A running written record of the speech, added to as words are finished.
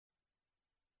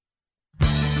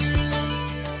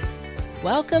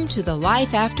Welcome to the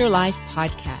Life After Life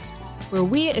podcast, where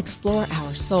we explore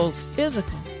our soul's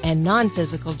physical and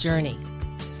non-physical journey.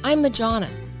 I'm Majana.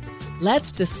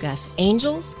 Let's discuss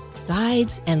angels,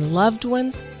 guides, and loved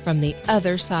ones from the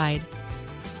other side.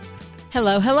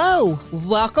 Hello, hello.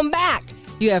 Welcome back.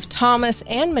 You have Thomas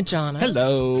and Majana.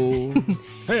 Hello.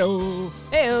 Hey-o.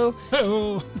 Hey-o.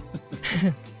 Hey-o.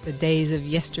 The days of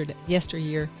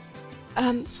yesteryear.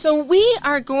 So we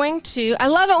are going to, I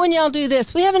love it when y'all do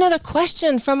this. We have another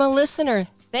question from a listener.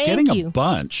 Thank you. Getting a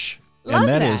bunch. Love and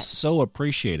that that is so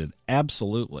appreciated.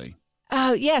 Absolutely.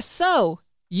 Yes. So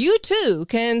you too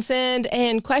can send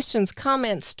in questions,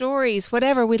 comments, stories,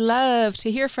 whatever. We love to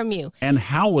hear from you. And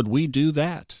how would we do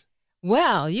that?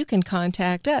 Well, you can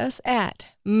contact us at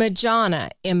Majona,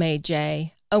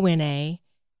 M-A-J-O-N-A,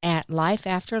 at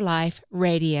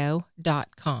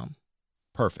lifeafterliferadio.com.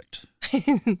 Perfect.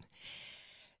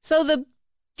 So the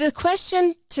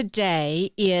question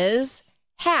today is,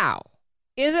 how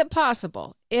is it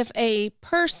possible if a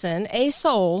person, a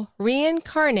soul,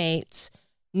 reincarnates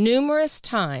numerous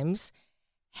times?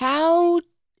 How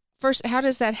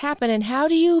does that happen? And how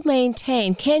do you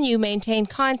can you maintain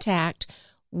contact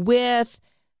with,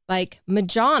 like,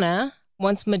 Majona,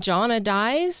 once Majona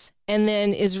dies and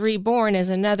then is reborn as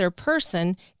another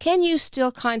person? Can you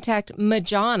still contact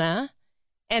Majona,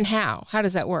 and how? How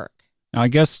does that work? Now, I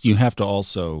guess you have to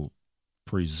also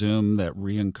presume that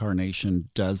reincarnation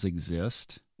does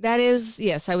exist. That is,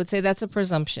 yes, I would say that's a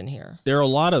presumption here. There are a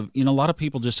lot of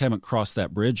people just haven't crossed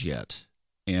that bridge yet.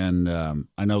 And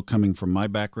I know, coming from my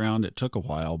background, it took a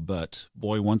while, but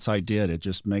boy, once I did, it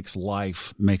just makes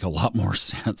life make a lot more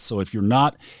sense. So if you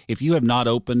have not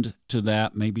opened to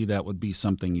that, maybe that would be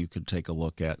something you could take a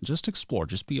look at and just explore,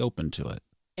 just be open to it.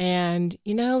 And,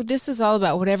 this is all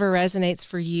about whatever resonates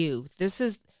for you.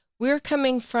 We're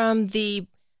coming from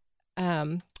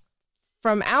from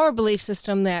our belief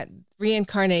system that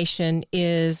reincarnation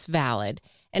is valid.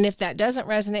 And if that doesn't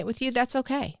resonate with you, that's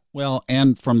okay. Well,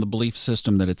 and from the belief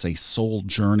system that it's a soul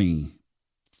journey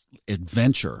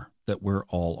adventure that we're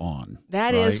all on.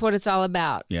 That is what it's all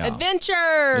about. Yeah.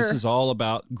 Adventure. This is all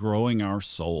about growing our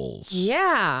souls.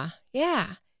 Yeah.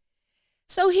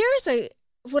 So here's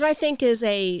what I think is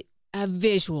a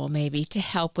visual, maybe, to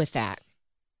help with that.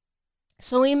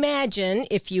 So imagine,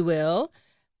 if you will,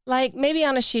 like maybe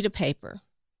on a sheet of paper,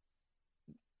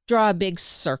 draw a big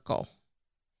circle.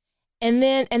 And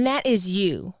that is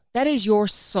you. That is your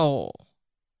soul.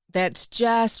 That's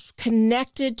just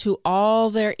connected to all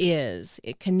there is.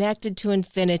 It connected to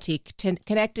infinity,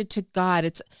 connected to God.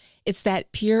 It's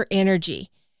that pure energy.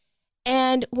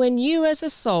 And when you as a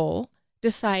soul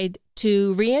decide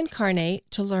to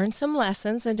reincarnate, to learn some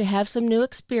lessons and to have some new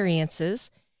experiences,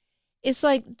 it's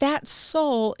like that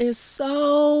soul is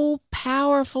so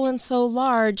powerful and so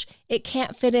large, it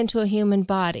can't fit into a human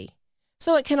body.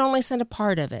 So it can only send a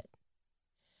part of it.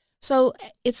 So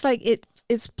it's like it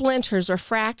splinters or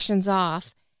fractions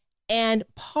off, and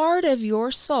part of your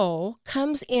soul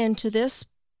comes into this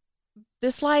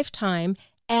lifetime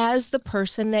as the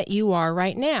person that you are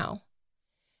right now.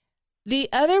 The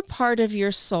other part of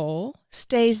your soul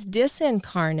stays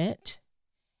disincarnate,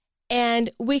 and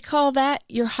we call that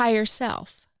your higher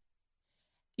self.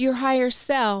 Your higher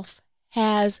self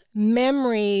has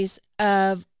memories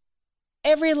of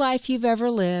every life you've ever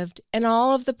lived and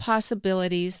all of the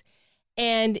possibilities,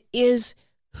 and is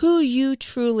who you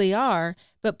truly are.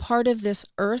 But part of this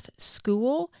earth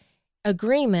school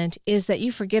agreement is that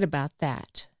you forget about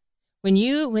that. When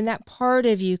that part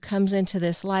of you comes into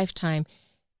this lifetime,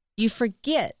 you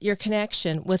forget your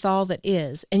connection with all that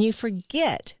is, and you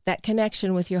forget that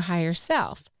connection with your higher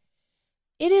self.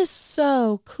 It is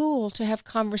so cool to have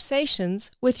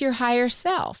conversations with your higher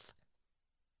self.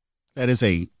 That is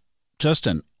just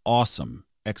an awesome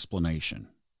explanation.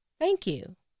 Thank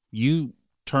you. You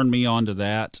turned me on to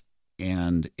that,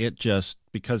 and it just,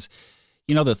 because,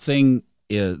 the thing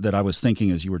is that I was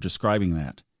thinking as you were describing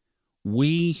that,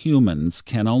 we humans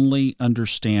can only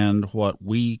understand what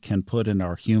we can put in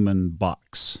our human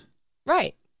box.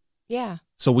 Right. Yeah.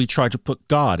 So we try to put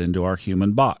God into our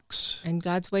human box. And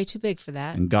God's way too big for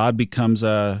that. And God becomes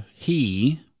a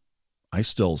he.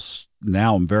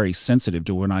 Now I'm very sensitive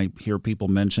to when I hear people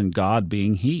mention God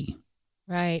being he.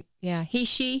 Right. Yeah. He,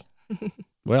 she.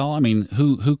 Well, I mean,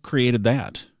 who created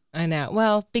that? I know.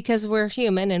 Well, because we're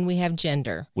human and we have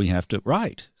gender. We have to,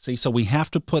 right. See, so we have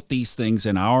to put these things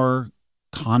in our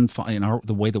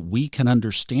the way that we can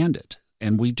understand it.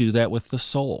 And we do that with the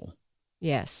soul.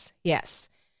 Yes.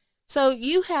 So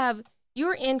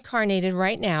you're incarnated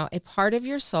right now, a part of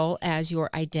your soul as your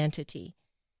identity.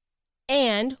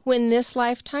 And when this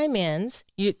lifetime ends,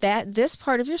 this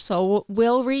part of your soul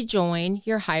will rejoin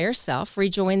your higher self,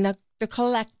 rejoin the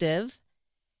collective.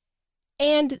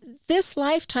 And this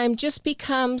lifetime just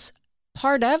becomes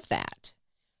part of that.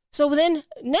 So then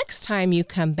next time you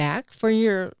come back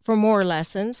for more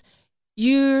lessons,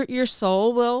 your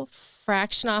soul will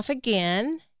fraction off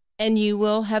again and you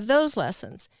will have those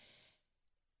lessons.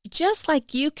 Just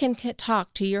like you can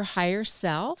talk to your higher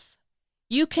self,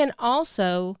 you can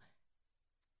also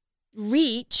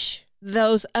reach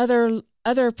those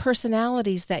other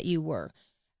personalities that you were.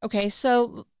 Okay,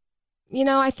 so,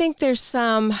 I think there's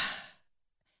some,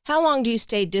 how long do you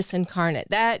stay disincarnate?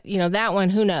 That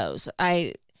one, who knows?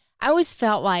 I always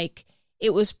felt like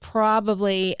it was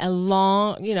probably a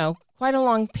long, quite a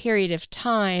long period of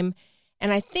time.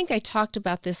 And I think I talked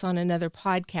about this on another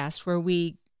podcast where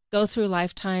we go through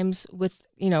lifetimes with,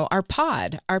 our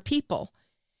pod, our people.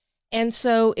 And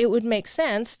so it would make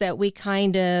sense that we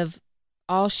kind of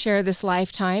all share this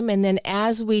lifetime. And then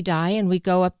as we die and we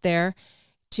go up there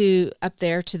to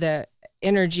the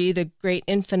energy, the great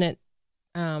infinite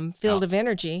field of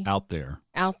energy. Out there.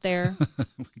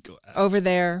 We go out. Over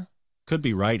there. Could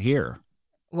be right here.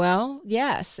 Well,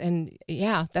 yes. And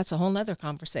yeah, that's a whole nother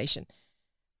conversation.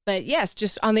 But yes,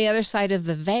 just on the other side of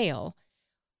the veil,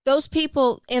 those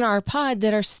people in our pod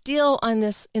that are still in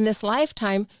this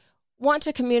lifetime want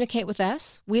to communicate with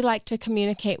us. We like to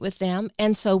communicate with them,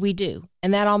 and so we do.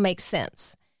 And that all makes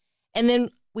sense. And then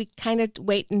we kind of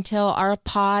wait until our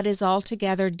pod is all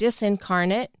together,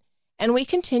 disincarnate, and we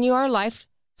continue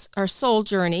our soul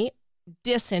journey,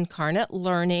 disincarnate,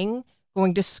 learning,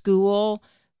 going to school.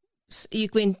 You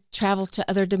can travel to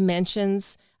other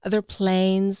dimensions, other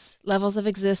planes, levels of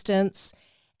existence.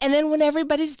 And then when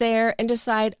everybody's there and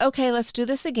decide, okay, let's do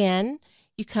this again,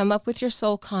 you come up with your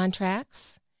soul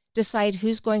contracts, decide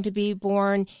who's going to be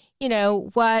born,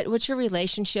 what's your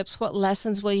relationships, what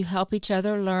lessons will you help each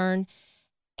other learn,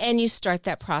 and you start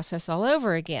that process all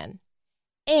over again.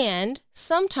 And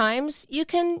sometimes you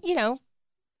can,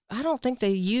 I don't think the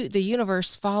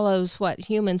universe follows what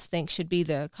humans think should be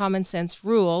the common sense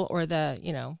rule or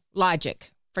the,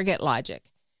 logic. Forget logic.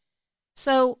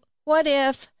 So what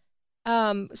if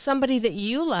somebody that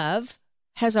you love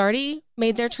has already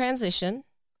made their transition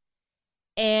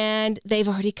and they've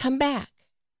already come back?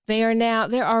 They're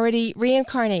already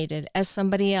reincarnated as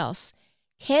somebody else.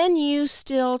 Can you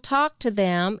still talk to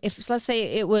them if, let's say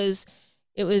it was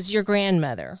your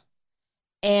grandmother,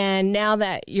 and now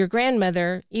that your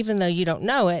grandmother, even though you don't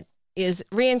know it, is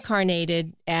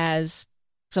reincarnated as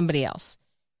somebody else?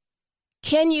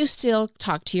 Can you still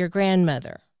talk to your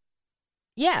grandmother?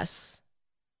 Yes,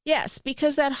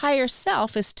 because that higher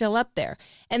self is still up there,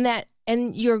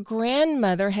 and your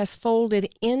grandmother has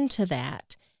folded into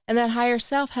that, and that higher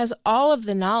self has all of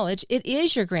the knowledge. It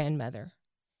is your grandmother,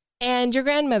 and your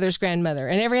grandmother's grandmother,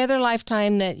 and every other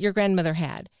lifetime that your grandmother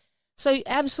had. So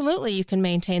absolutely, you can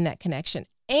maintain that connection,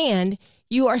 and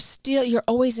you're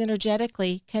always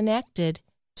energetically connected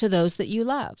to those that you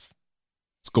love.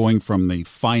 It's going from the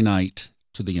finite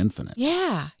to the infinite.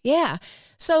 Yeah.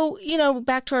 So,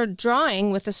 back to our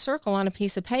drawing with a circle on a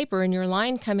piece of paper and your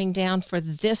line coming down for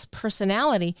this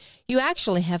personality, you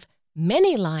actually have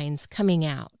many lines coming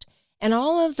out. And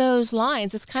all of those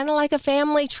lines, it's kind of like a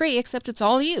family tree, except it's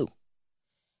all you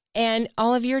and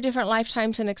all of your different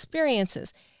lifetimes and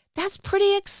experiences. That's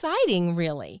pretty exciting,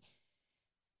 really.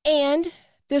 And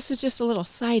this is just a little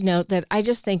side note that I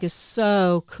just think is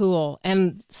so cool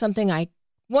and something I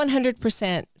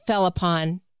 100% fell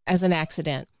upon as an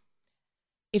accident.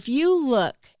 If you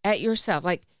look at yourself,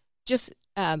 like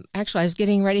actually I was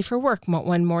getting ready for work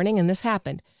one morning and this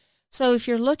happened. So if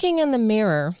you're looking in the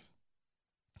mirror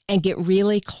and get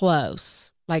really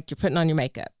close, like you're putting on your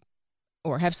makeup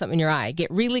or have something in your eye, get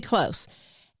really close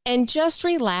and just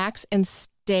relax and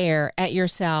stare at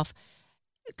yourself,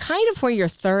 kind of where your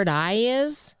third eye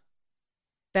is,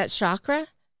 that chakra.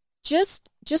 Just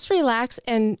relax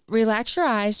your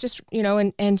eyes, just,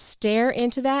 and stare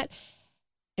into that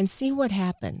and see what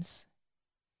happens.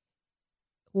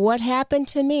 What happened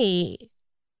to me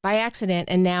by accident,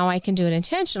 and now I can do it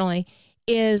intentionally,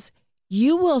 is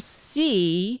you will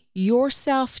see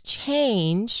yourself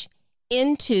change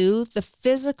into the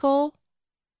physical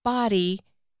body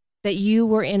that you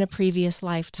were in a previous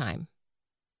lifetime.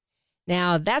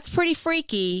 Now, that's pretty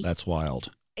freaky. That's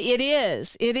wild. It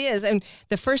is. And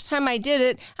the first time I did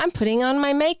it, I'm putting on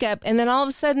my makeup, and then all of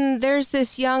a sudden there's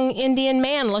this young Indian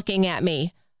man looking at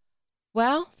me.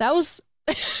 Well, that was...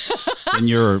 And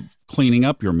you're cleaning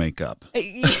up your makeup.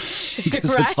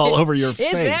 Because right? It's all over your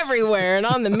face. It's everywhere, and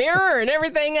on the mirror and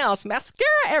everything else.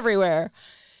 Mascara everywhere.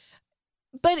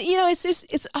 But,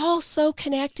 it's all so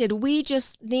connected. We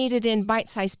just need it in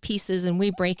bite-sized pieces and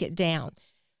we break it down.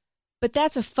 But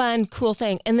that's a fun, cool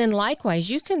thing. And then likewise,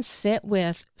 you can sit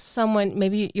with someone,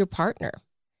 maybe your partner,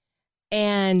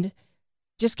 and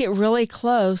just get really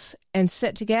close and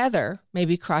sit together.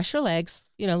 Maybe cross your legs,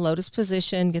 lotus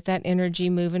position, get that energy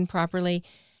moving properly,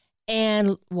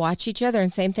 and watch each other.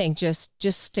 And same thing, just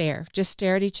stare. Just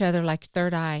stare at each other like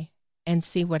third eye and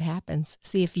see what happens.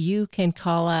 See if you can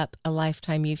call up a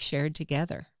lifetime you've shared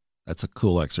together. That's a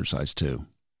cool exercise too.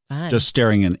 Fun. Just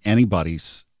staring in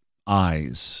anybody's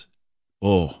eyes.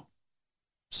 Oh,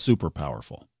 super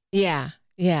powerful. Yeah.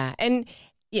 And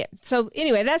yeah, so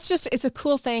anyway, it's a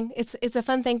cool thing. It's a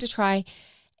fun thing to try.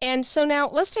 And so now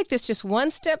let's take this just one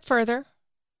step further.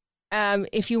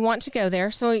 If you want to go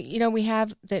there. So, we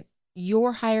have that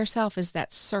your higher self is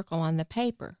that circle on the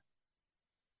paper.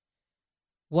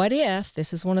 What if,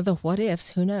 this is one of the what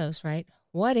ifs, who knows, right?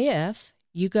 What if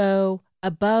you go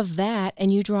above that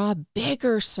and you draw a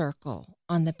bigger circle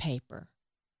on the paper?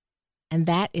 And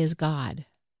that is God.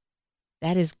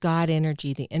 That is God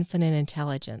energy, the infinite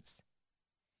intelligence.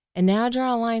 And now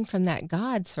draw a line from that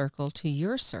God circle to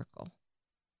your circle.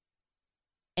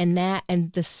 And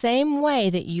the same way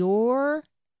that your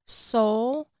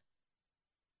soul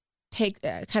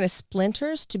kind of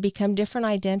splinters to become different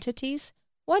identities,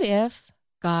 what if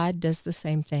God does the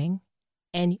same thing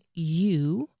and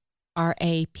you are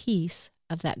a piece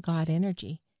of that God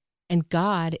energy and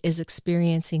God is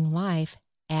experiencing life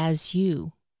as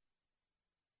you?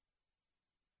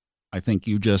 I think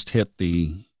you just hit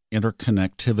the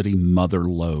interconnectivity mother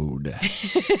lode.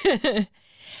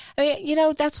 I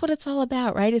mean, that's what it's all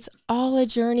about, right? It's all a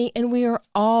journey, and we are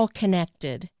all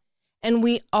connected, and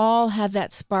we all have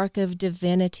that spark of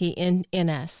divinity in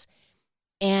us.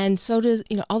 And so does,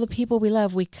 all the people we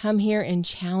love. We come here in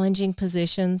challenging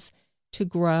positions to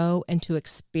grow and to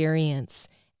experience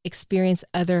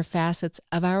other facets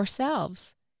of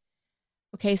ourselves.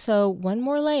 Okay, so one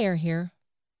more layer here.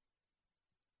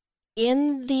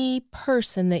 In the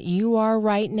person that you are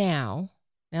right now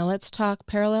let's talk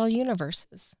parallel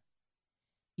universes.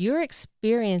 You're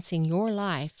experiencing your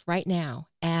life right now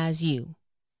as you.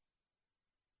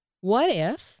 What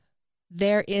if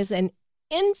there is an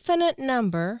infinite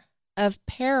number of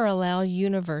parallel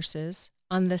universes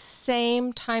on the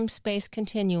same time-space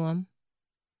continuum,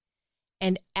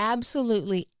 and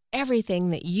absolutely everything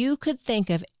that you could think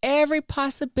of, every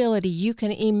possibility you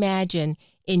can imagine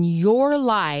in your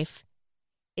life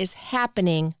is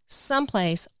happening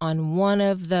someplace on one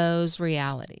of those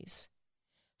realities?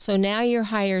 So now your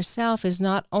higher self is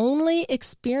not only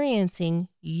experiencing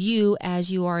you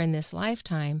as you are in this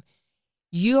lifetime,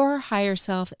 your higher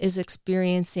self is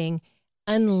experiencing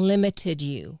unlimited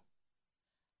you.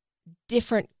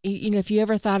 Different, if you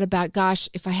ever thought about, gosh,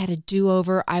 if I had a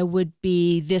do-over, I would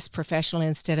be this professionally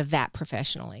instead of that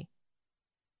professionally.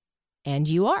 And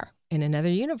you are in another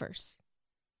universe.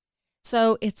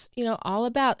 So it's, all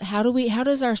about how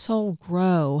does our soul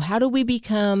grow? How do we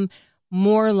become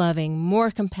more loving,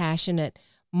 more compassionate,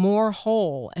 more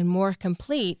whole, and more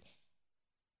complete?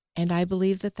 And I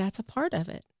believe that that's a part of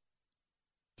it.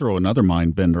 Throw another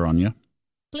mind bender on you.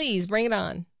 Please bring it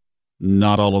on.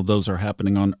 Not all of those are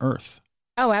happening on Earth.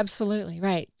 Oh, absolutely.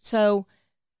 Right. So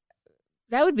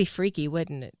that would be freaky,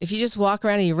 wouldn't it? If you just walk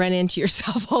around and you run into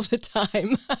yourself all the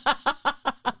time.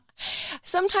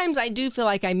 Sometimes I do feel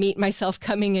like I meet myself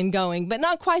coming and going, but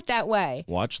not quite that way.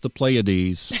 Watch the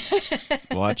Pleiades.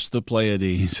 Watch the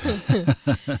Pleiades.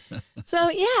 So,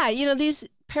 yeah, these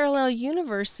parallel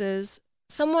universes,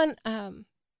 someone on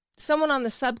the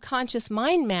Subconscious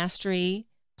Mind Mastery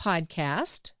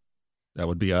podcast. That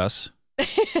would be us.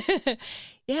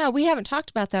 Yeah, we haven't talked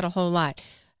about that a whole lot.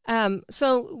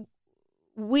 So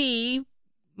we,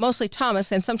 mostly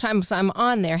Thomas, and sometimes I'm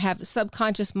on there, have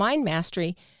Subconscious Mind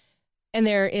Mastery. And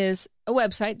there is a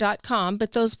website.com,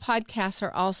 but those podcasts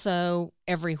are also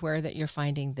everywhere that you're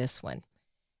finding this one.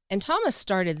 And Thomas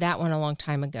started that one a long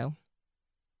time ago.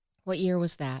 What year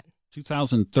was that?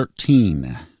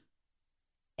 2013.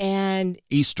 And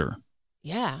Easter.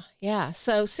 Yeah.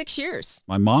 So 6 years.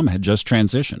 My mom had just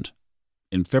transitioned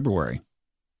in February.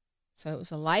 So it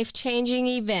was a life-changing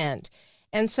event.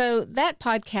 And so that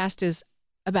podcast is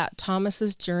about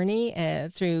Thomas's journey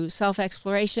through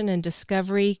self-exploration and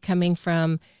discovery, coming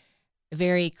from a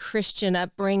very Christian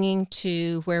upbringing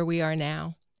to where we are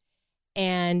now.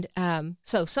 And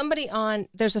so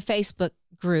there's a Facebook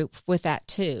group with that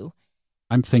too.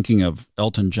 I'm thinking of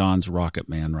Elton John's Rocket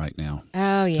Man right now.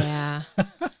 Oh, yeah.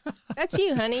 That's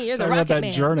you, honey. You're the Rocket Rocket Man.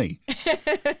 Man. Journey.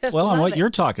 Well, and what you're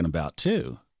talking about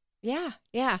too. Yeah.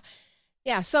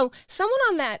 So someone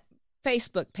on that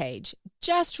Facebook page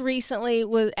just recently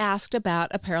was asked about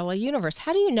a parallel universe.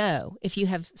 How do you know if you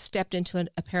have stepped into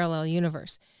a parallel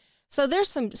universe? So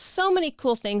there's so many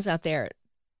cool things out there.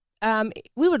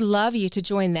 We would love you to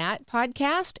join that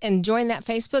podcast and join that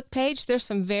Facebook page. There's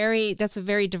that's a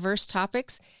very diverse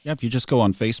topics. Yeah, if you just go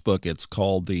on Facebook, it's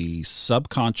called the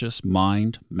Subconscious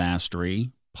Mind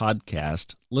Mastery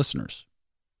Podcast Listeners.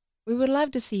 We would love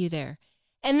to see you there.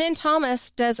 And then Thomas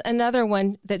does another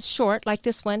one that's short, like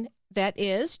this one,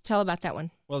 tell about that one.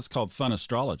 Well, it's called Fun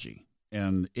Astrology,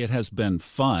 and it has been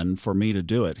fun for me to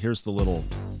do it. Here's the little,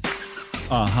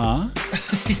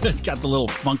 it's got the little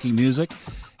funky music.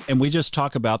 And we just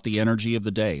talk about the energy of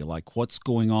the day, like what's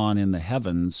going on in the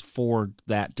heavens for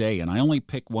that day. And I only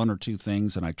pick one or two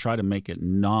things, and I try to make it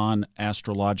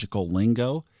non-astrological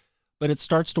lingo. But it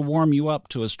starts to warm you up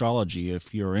to astrology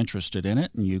if you're interested in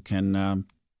it, and you can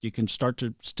start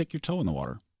to stick your toe in the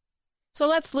water. So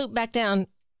let's loop back down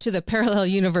to the parallel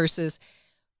universes.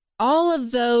 All of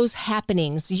those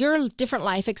happenings, your different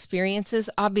life experiences,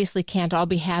 obviously can't all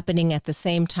be happening at the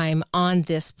same time on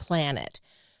this planet.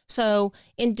 So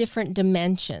in different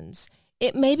dimensions,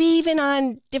 it may be even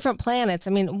on different planets. I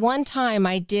mean, one time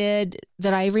I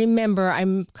remember,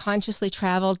 I consciously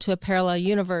traveled to a parallel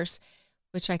universe,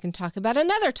 which I can talk about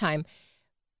another time.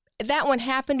 That one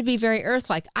happened to be very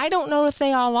Earth-like. I don't know if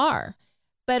they all are,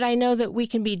 but I know that we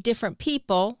can be different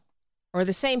people or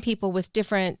the same people with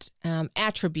different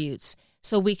attributes,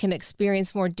 so we can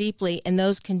experience more deeply, and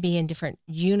those can be in different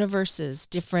universes,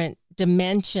 different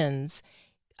dimensions.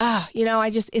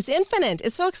 It's infinite.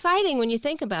 It's so exciting when you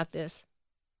think about this.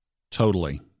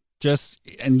 Totally.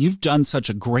 And you've done such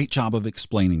a great job of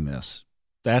explaining this.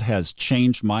 That has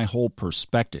changed my whole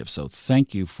perspective. So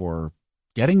thank you for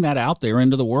getting that out there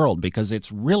into the world, because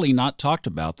it's really not talked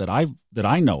about that I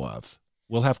know of.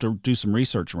 We'll have to do some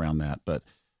research around that, but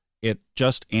it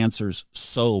just answers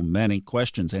so many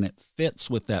questions, and it fits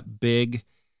with that big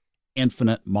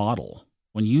infinite model.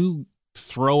 When you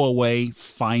throw away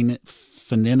finiteness,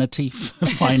 when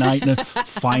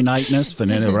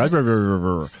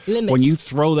you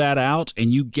throw that out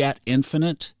and you get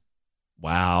infinite,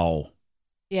 wow.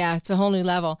 Yeah, it's a whole new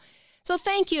level. So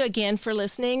thank you again for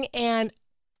listening, and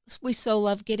we so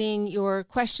love getting your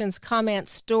questions,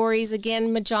 comments, stories.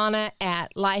 Again, Majana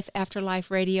at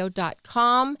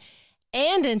lifeafterliferadio.com.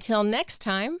 And until next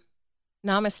time,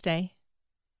 namaste.